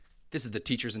This is the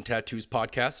Teachers and Tattoos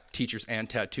podcast, Teachers and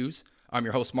Tattoos. I'm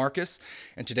your host, Marcus,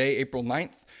 and today, April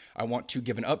 9th, I want to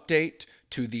give an update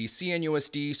to the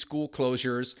CNUSD school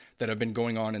closures that have been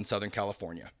going on in Southern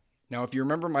California. Now, if you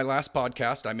remember my last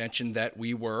podcast, I mentioned that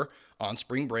we were on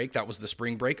spring break. That was the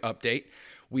spring break update.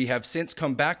 We have since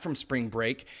come back from spring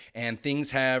break, and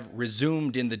things have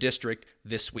resumed in the district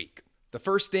this week. The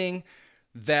first thing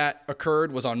that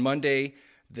occurred was on Monday.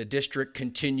 The district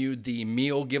continued the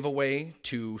meal giveaway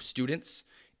to students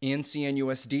in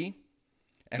CNUSD.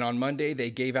 And on Monday,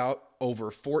 they gave out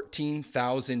over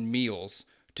 14,000 meals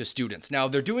to students. Now,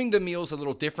 they're doing the meals a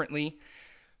little differently.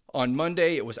 On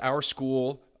Monday, it was our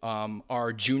school,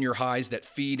 our junior highs that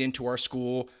feed into our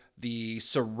school, the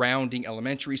surrounding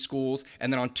elementary schools.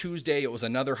 And then on Tuesday, it was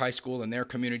another high school in their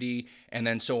community, and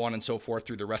then so on and so forth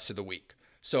through the rest of the week.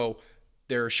 So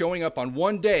they're showing up on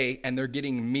one day and they're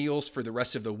getting meals for the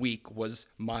rest of the week was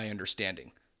my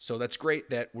understanding. So that's great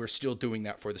that we're still doing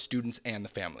that for the students and the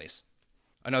families.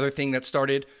 Another thing that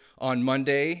started on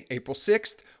Monday, April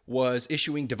 6th, was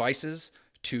issuing devices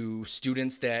to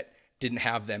students that didn't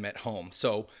have them at home.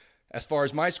 So as far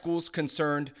as my school's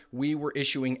concerned, we were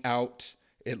issuing out,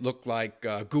 it looked like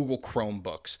Google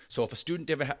Chromebooks. So if a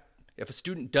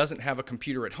student doesn't have a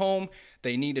computer at home,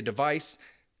 they need a device.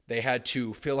 They had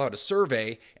to fill out a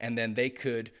survey, and then they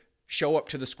could show up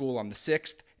to the school on the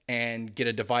 6th and get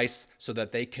a device so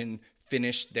that they can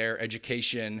finish their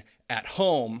education at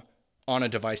home on a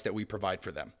device that we provide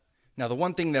for them. Now, the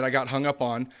one thing that I got hung up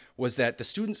on was that the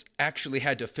students actually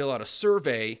had to fill out a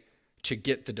survey to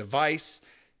get the device.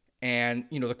 And,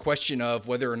 the question of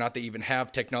whether or not they even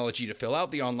have technology to fill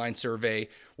out the online survey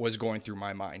was going through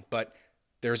my mind. But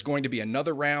there's going to be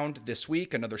another round this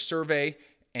week, another survey,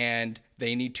 and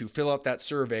they need to fill out that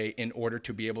survey in order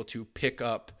to be able to pick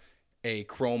up a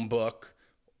Chromebook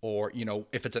or,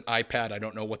 if it's an iPad. I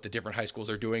don't know what the different high schools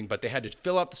are doing, but they had to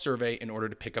fill out the survey in order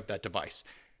to pick up that device.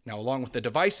 Now, along with the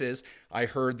devices, I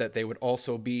heard that they would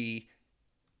also be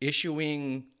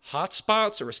issuing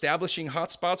hotspots or establishing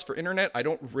hotspots for internet. I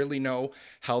don't really know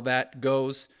how that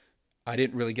goes. I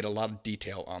didn't really get a lot of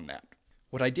detail on that.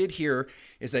 What I did hear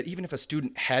is that even if a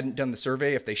student hadn't done the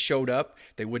survey, if they showed up,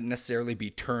 they wouldn't necessarily be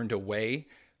turned away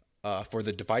for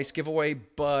the device giveaway.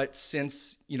 But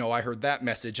since, I heard that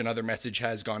message, another message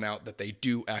has gone out that they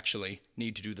do actually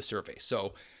need to do the survey.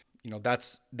 So,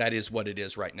 that is what it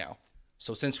is right now.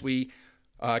 So since we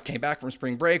came back from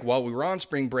spring break, while we were on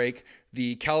spring break,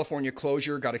 the California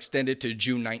closure got extended to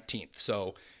June 19th.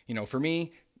 So, for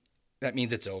me, that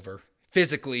means it's over.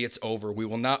 Physically, it's over. We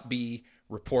will not be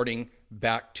reporting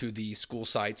back to the school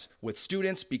sites with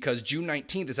students because June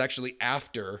 19th is actually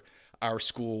after our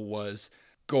school was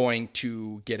going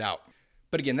to get out.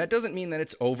 But again, that doesn't mean that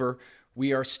it's over.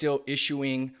 We are still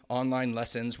issuing online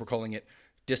lessons. We're calling it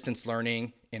distance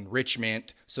learning,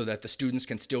 enrichment, so that the students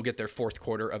can still get their fourth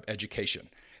quarter of education.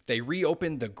 They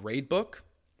reopened the grade book,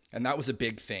 and that was a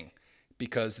big thing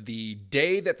because the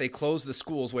day that they closed the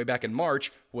schools way back in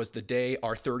March was the day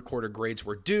our third quarter grades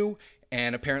were due,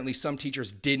 and apparently some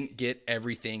teachers didn't get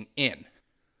everything in.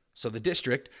 So the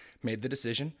district made the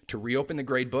decision to reopen the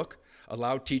grade book,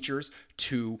 allow teachers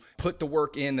to put the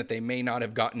work in that they may not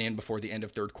have gotten in before the end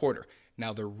of third quarter.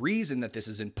 Now, the reason that this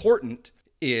is important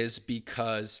is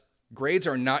because grades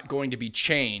are not going to be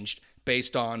changed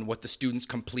based on what the students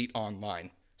complete online.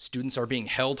 Students are being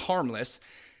held harmless,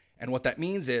 and what that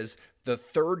means is the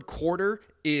third quarter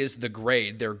is the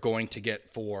grade they're going to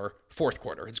get for fourth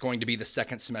quarter. It's going to be the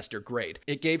second semester grade.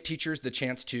 It gave teachers the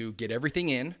chance to get everything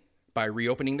in by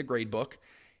reopening the grade book,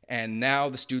 and now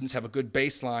the students have a good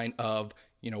baseline of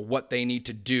what they need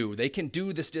to do. They can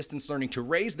do this distance learning to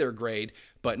raise their grade,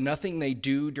 but nothing they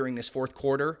do during this fourth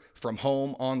quarter from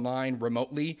home, online,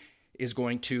 remotely is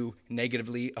going to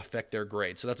negatively affect their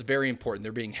grade. So that's very important.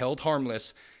 They're being held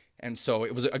harmless. And so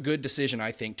it was a good decision,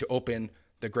 I think, to open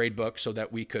the grade book so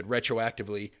that we could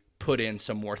retroactively put in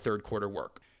some more third quarter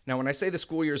work. Now, when I say the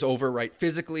school year's over, right,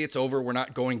 physically it's over. We're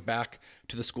not going back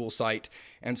to the school site.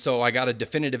 And so I got a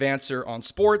definitive answer on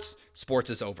sports.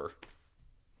 Sports is over.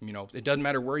 It doesn't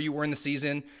matter where you were in the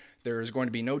season. There is going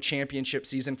to be no championship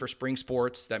season for spring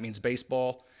sports. That means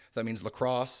baseball. That means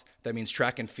lacrosse. That means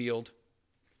track and field.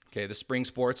 Okay, the spring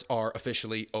sports are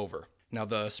officially over. Now,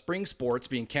 the spring sports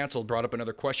being canceled brought up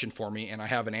another question for me, and I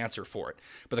have an answer for it.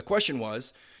 But the question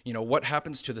was, what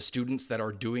happens to the students that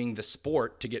are doing the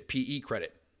sport to get PE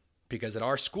credit? Because at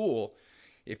our school,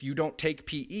 if you don't take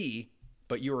PE,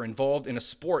 but you are involved in a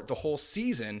sport the whole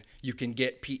season, you can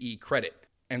get PE credit.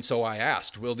 And so I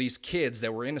asked, will these kids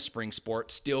that were in a spring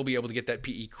sport still be able to get that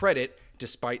PE credit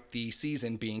despite the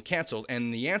season being canceled?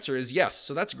 And the answer is yes.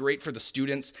 So that's great for the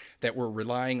students that were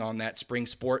relying on that spring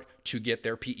sport to get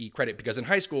their PE credit, because in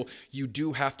high school, you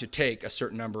do have to take a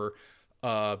certain number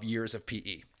of years of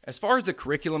PE. As far as the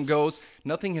curriculum goes,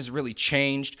 nothing has really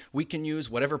changed. We can use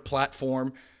whatever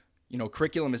platform.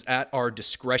 Curriculum is at our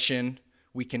discretion.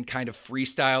 We can kind of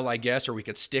freestyle, I guess, or we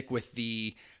could stick with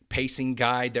the pacing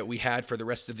guide that we had for the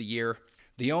rest of the year.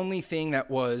 The only thing that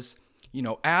was,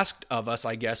 asked of us,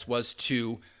 I guess, was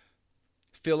to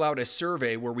fill out a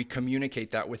survey where we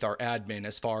communicate that with our admin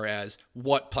as far as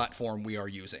what platform we are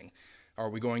using. Are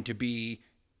we going to be,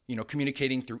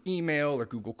 communicating through email or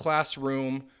Google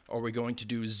Classroom? Are we going to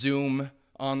do Zoom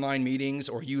online meetings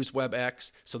or use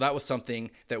WebEx? So that was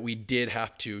something that we did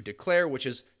have to declare, which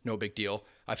is no big deal.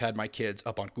 I've had my kids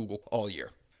up on Google all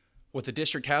year. What the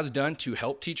district has done to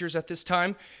help teachers at this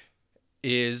time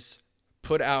is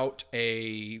put out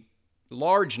a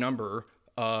large number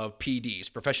of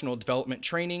PDs, professional development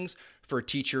trainings, for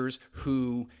teachers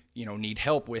who, need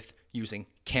help with using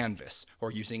Canvas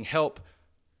or using help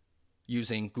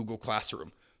using Google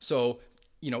Classroom. So,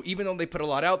 even though they put a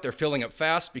lot out, they're filling up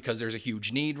fast because there's a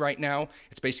huge need right now.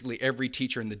 It's basically every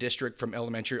teacher in the district from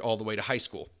elementary all the way to high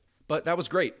school. But that was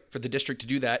great for the district to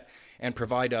do that and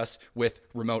provide us with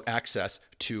remote access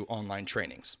to online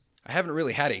trainings. I haven't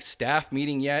really had a staff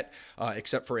meeting yet,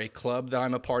 except for a club that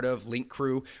I'm a part of, Link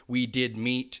Crew. We did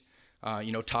meet,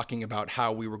 talking about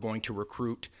how we were going to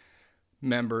recruit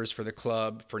members for the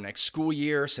club for next school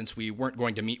year, since we weren't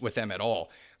going to meet with them at all.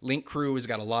 Link Crew has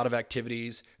got a lot of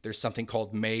activities. There's something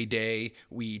called May Day.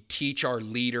 We teach our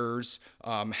leaders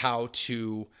how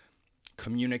to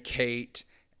communicate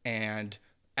and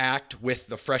act with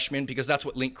the freshmen, because that's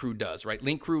what Link Crew does, right?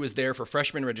 Link Crew is there for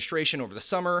freshman registration over the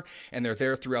summer, and they're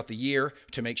there throughout the year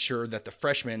to make sure that the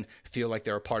freshmen feel like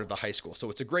they're a part of the high school. So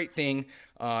it's a great thing,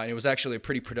 and it was actually a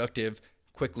pretty productive,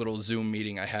 quick little Zoom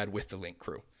meeting I had with the Link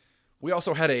Crew. We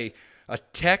also had a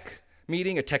tech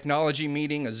meeting, a technology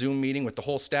meeting, a Zoom meeting with the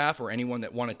whole staff or anyone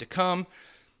that wanted to come.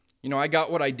 I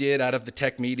got what I did out of the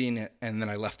tech meeting, and then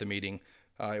I left the meeting.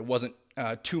 It wasn't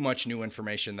too much new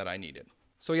information that I needed.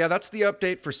 So yeah, that's the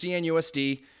update for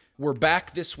CNUSD. We're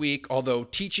back this week, although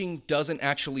teaching doesn't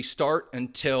actually start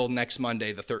until next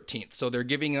Monday, the 13th. So they're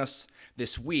giving us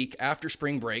this week after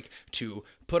spring break to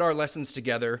put our lessons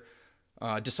together,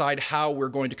 decide how we're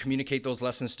going to communicate those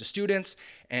lessons to students,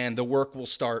 and the work will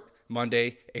start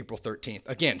Monday, April 13th.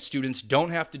 Again, students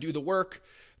don't have to do the work.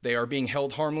 They are being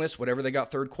held harmless. Whatever they got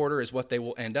third quarter is what they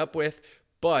will end up with,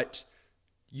 but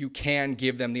you can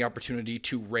give them the opportunity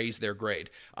to raise their grade.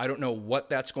 I don't know what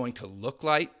that's going to look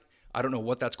like. I don't know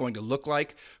what that's going to look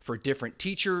like for different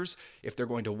teachers, if they're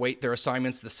going to weight their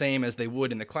assignments the same as they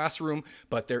would in the classroom,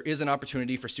 but there is an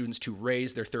opportunity for students to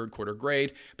raise their third quarter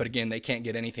grade. But again, they can't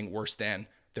get anything worse than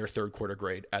their third quarter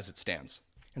grade as it stands.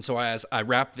 And so as I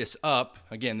wrap this up,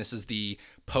 again, this is the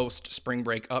post-spring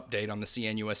break update on the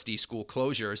CNUSD school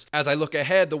closures. As I look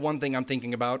ahead, the one thing I'm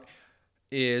thinking about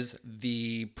is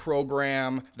the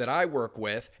program that I work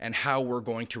with and how we're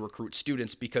going to recruit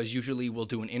students, because usually we'll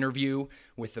do an interview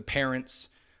with the parents.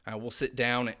 We'll sit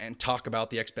down and talk about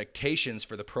the expectations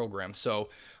for the program. So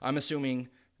I'm assuming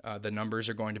the numbers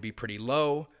are going to be pretty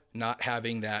low, not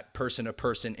having that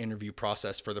person-to-person interview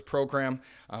process for the program.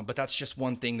 But that's just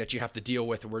one thing that you have to deal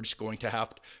with, and we're just going to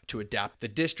have to adapt. The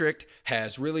district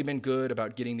has really been good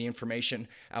about getting the information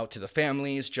out to the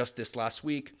families. Just this last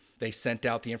week, they sent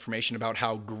out the information about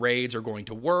how grades are going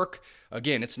to work.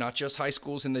 Again, it's not just high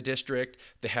schools in the district.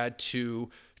 They had to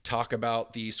talk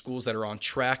about the schools that are on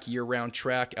track, year-round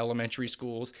track, elementary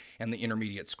schools, and the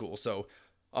intermediate schools. So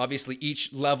obviously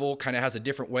each level kind of has a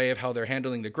different way of how they're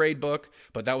handling the grade book,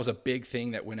 but that was a big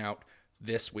thing that went out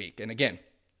this week. And again,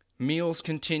 meals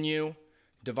continue,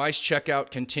 device checkout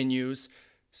continues.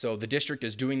 So the district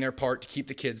is doing their part to keep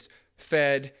the kids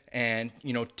fed and,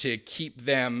 to keep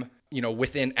them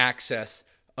within access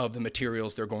of the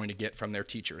materials they're going to get from their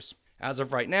teachers. As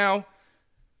of right now,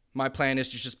 my plan is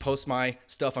to just post my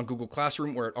stuff on Google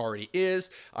Classroom where it already is.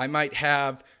 I might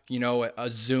have, a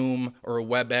Zoom or a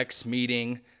WebEx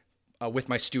meeting with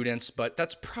my students, but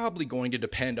that's probably going to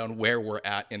depend on where we're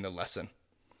at in the lesson.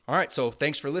 All right, so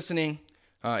thanks for listening.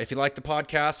 If you like the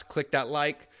podcast, click that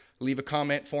like, leave a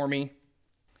comment for me.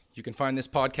 You can find this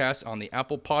podcast on the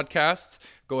Apple Podcasts.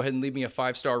 Go ahead and leave me a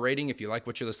 5-star rating if you like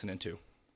what you're listening to.